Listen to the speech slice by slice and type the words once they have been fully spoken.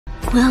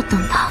我要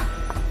等他，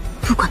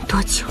不管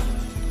多久。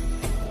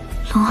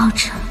龙傲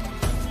晨，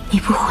你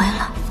不回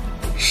来，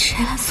谁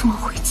来送我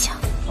回家？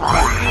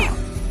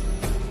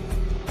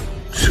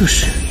这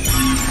是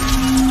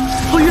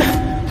皓月，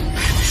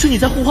是你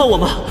在呼唤我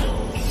吗？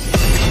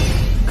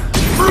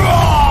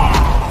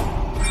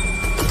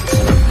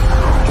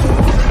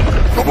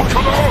怎么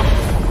可能？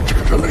这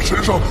人类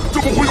身上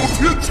怎么会有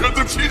天谴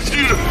的气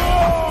息？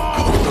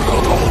不能让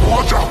他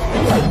活着！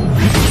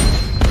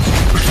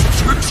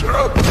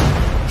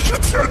是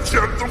天谴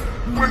的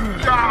鬼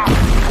呀！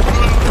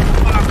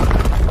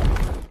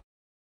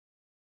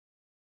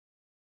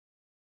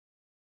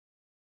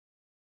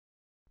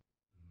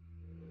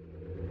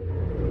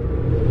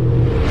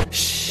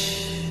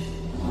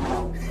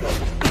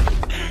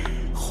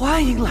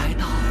欢迎来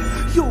到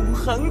永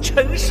恒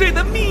沉睡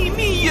的秘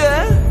密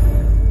园，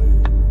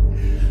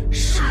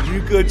是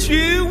个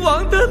君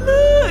王的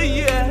乐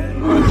园。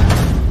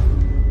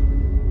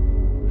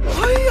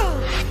哎呀，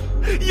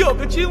有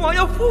个君王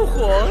要复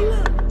活了，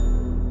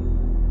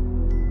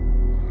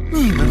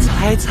你们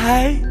猜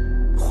猜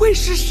会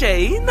是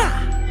谁呢？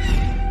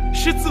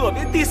是左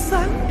边第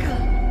3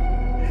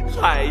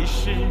个，还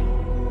是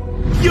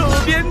右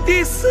边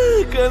第4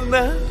个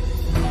呢？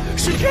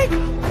是这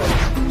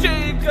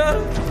个，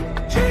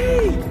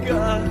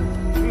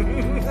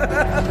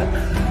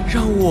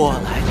让我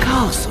来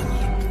告诉你，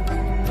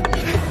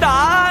答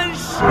案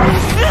是……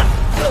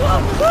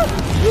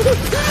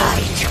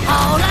太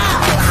吵了！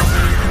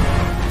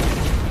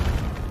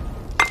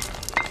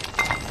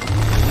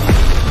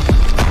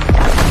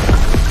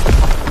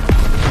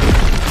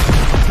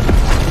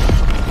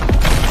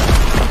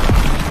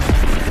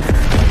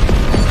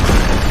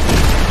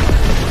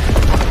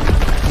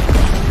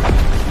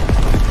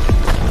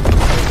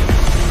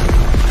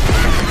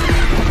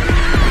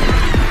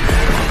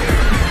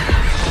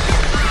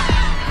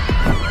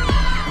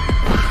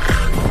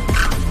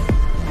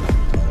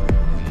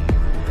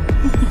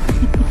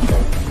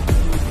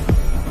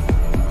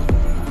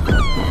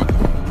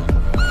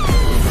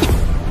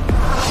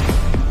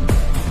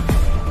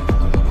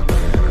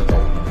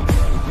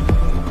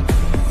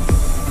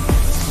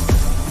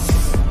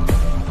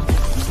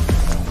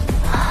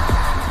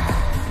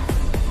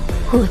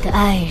我的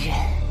爱人，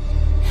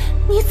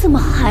你怎么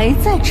还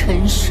在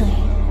沉睡？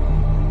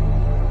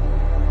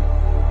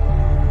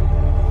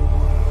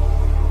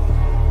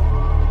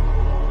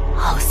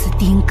奥斯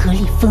汀格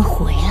里芬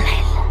回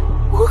来了，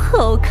我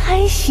好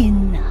开心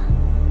呐！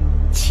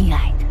亲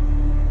爱的，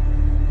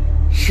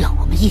让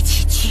我们一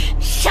起去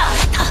杀了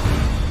他！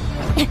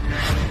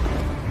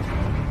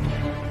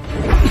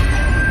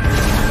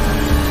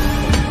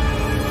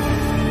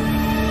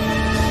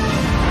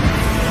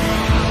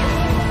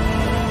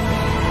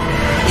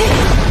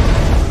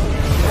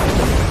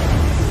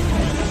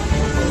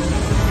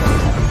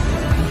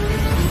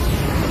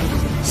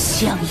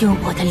享用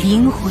我的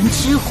灵魂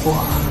之火，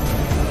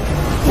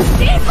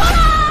起过来！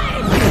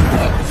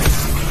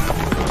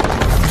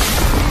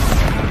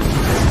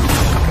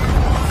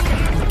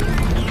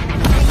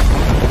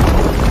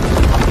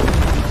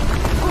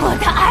我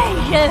的爱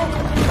人，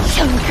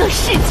整个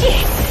世界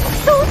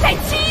都在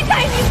期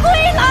待你归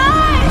来。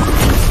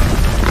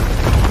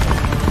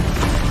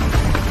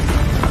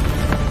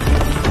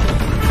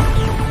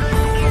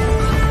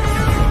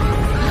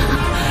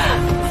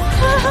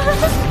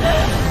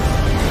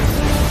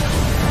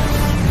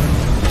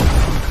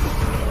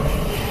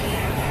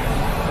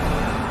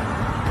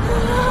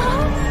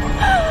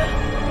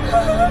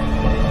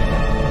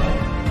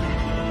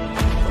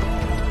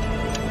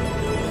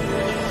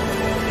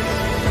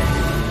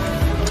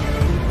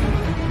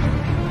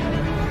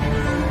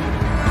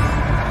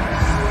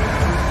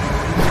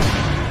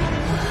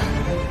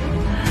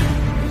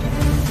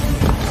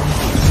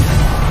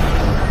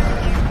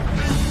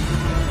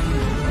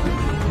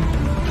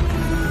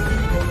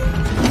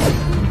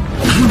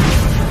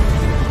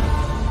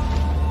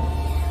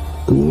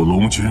古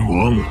龙君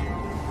王，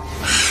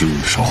是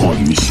时候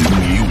履行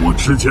你我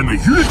之间的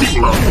约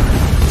定了。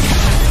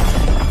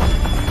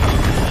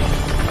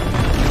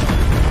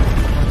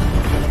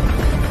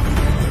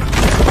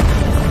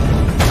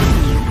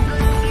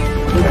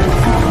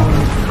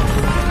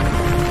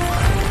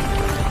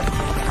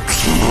自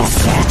死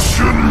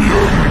千年，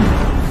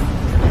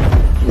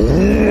无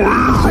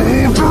为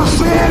汝之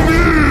说命。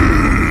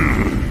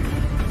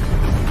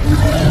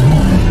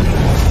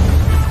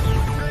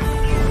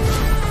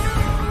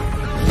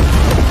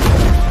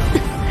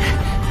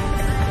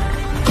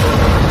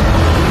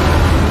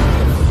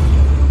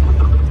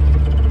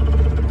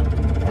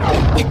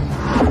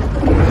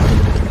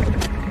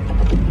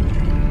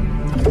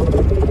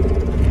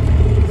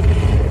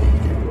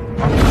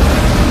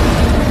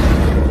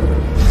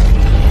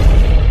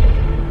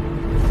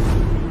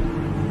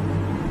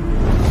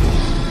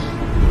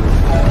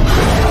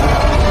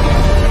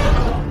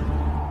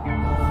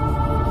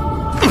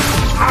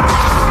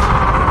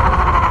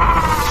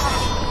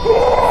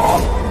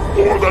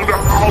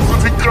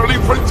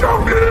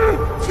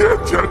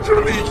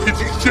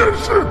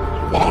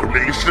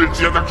世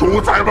界的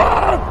主宰们，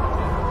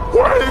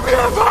毁灭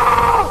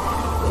他！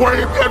毁毁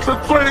灭是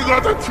罪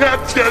恶的天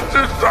谴之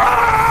神。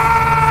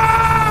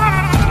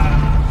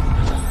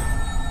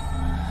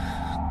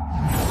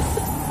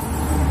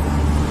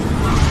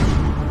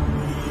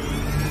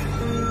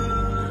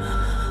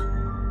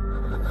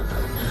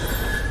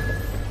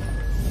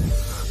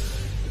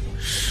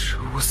石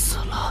无死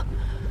了，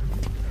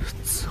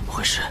怎么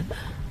回事？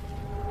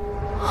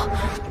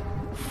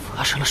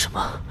发生了什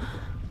么？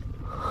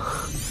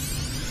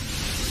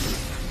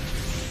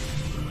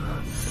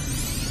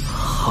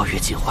皓月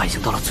进化已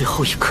经到了最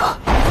后一刻。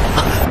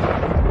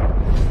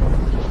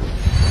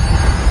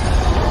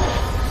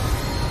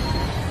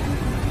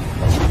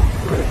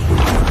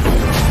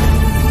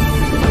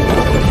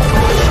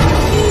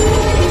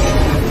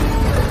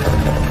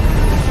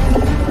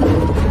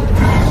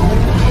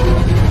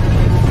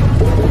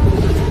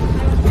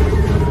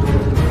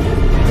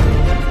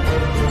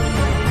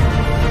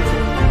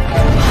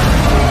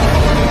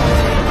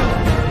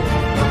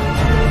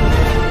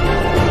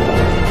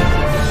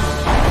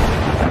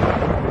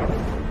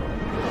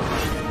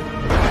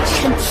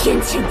天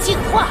谴进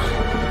化，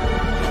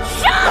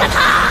杀了他！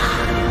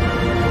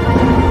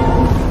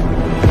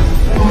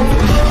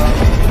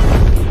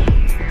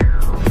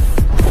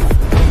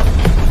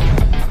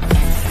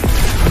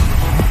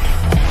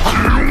金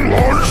兰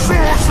射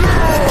线，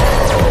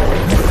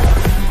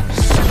神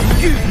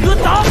域格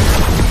挡。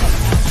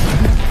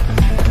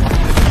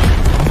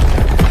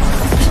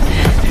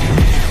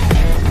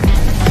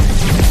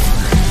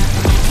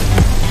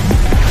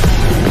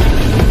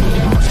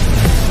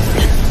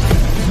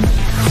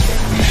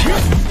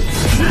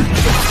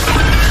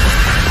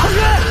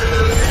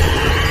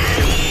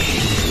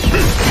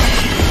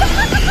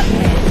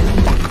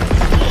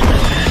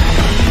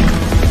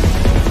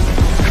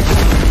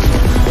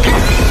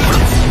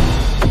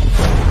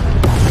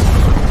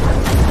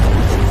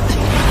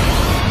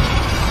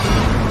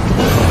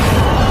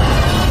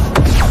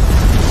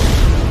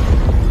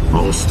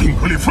斯汀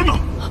格列芬娜，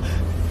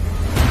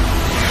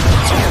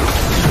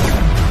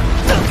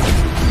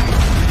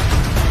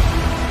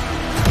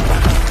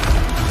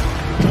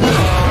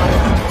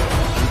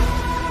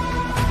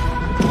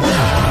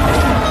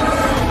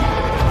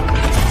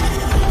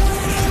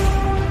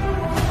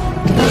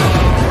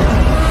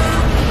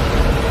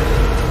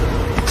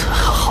太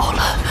好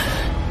了，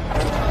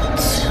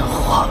进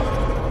化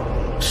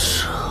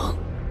成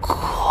功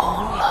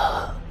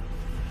了。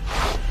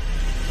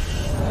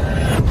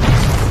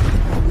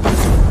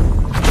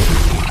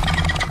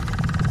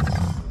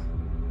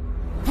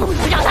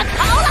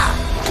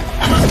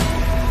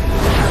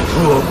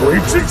恶鬼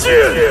之剑，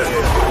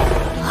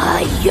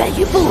哀怨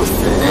于不死，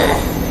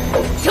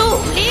助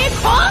离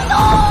狂怒。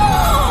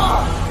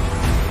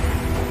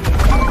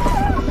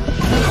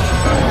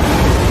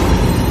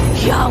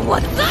让我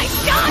再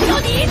杀掉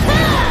你一次！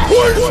滚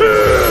去！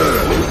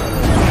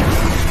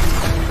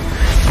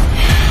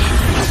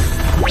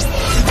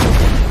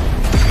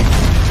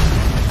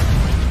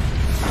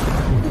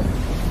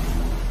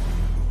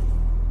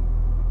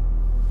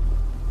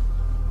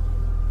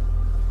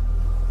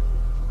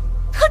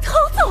他逃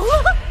走了！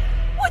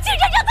我竟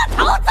然让他逃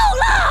走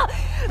了！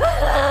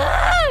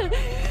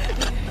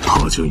他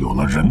就有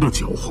了人的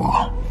狡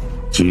猾，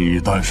基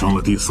于诞生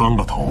了第三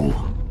个头，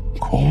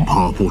恐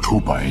怕不出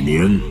100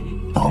年，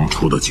当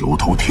初的9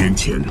头天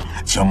谴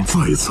将再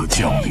次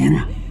降临。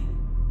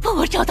帮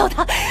我找到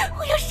他，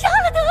我要杀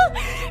了他！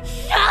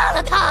杀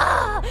了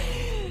他！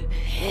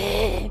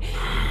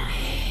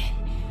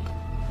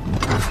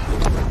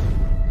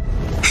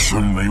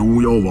身为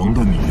巫妖王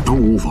的你都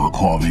无法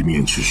跨位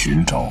面去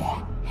寻找，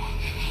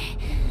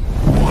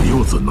我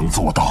又怎能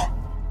做到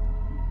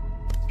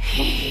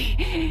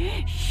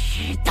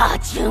10大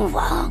君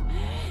王，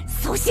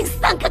苏醒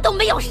3个都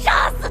没有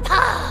杀死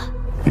他。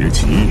别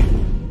急，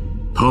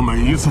他每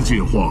一次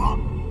进化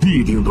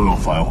必定都要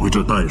返回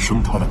这诞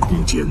生他的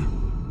空间，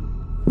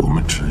我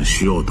们只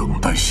需要等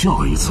待下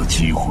一次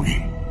机会，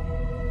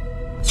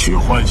去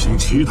唤醒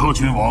其他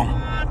君王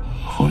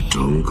和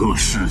整个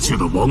世界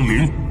的亡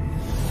灵。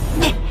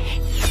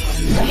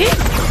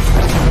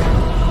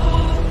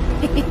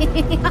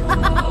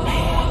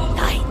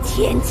待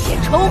天谴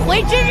重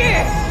回之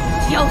日，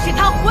就是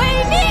他毁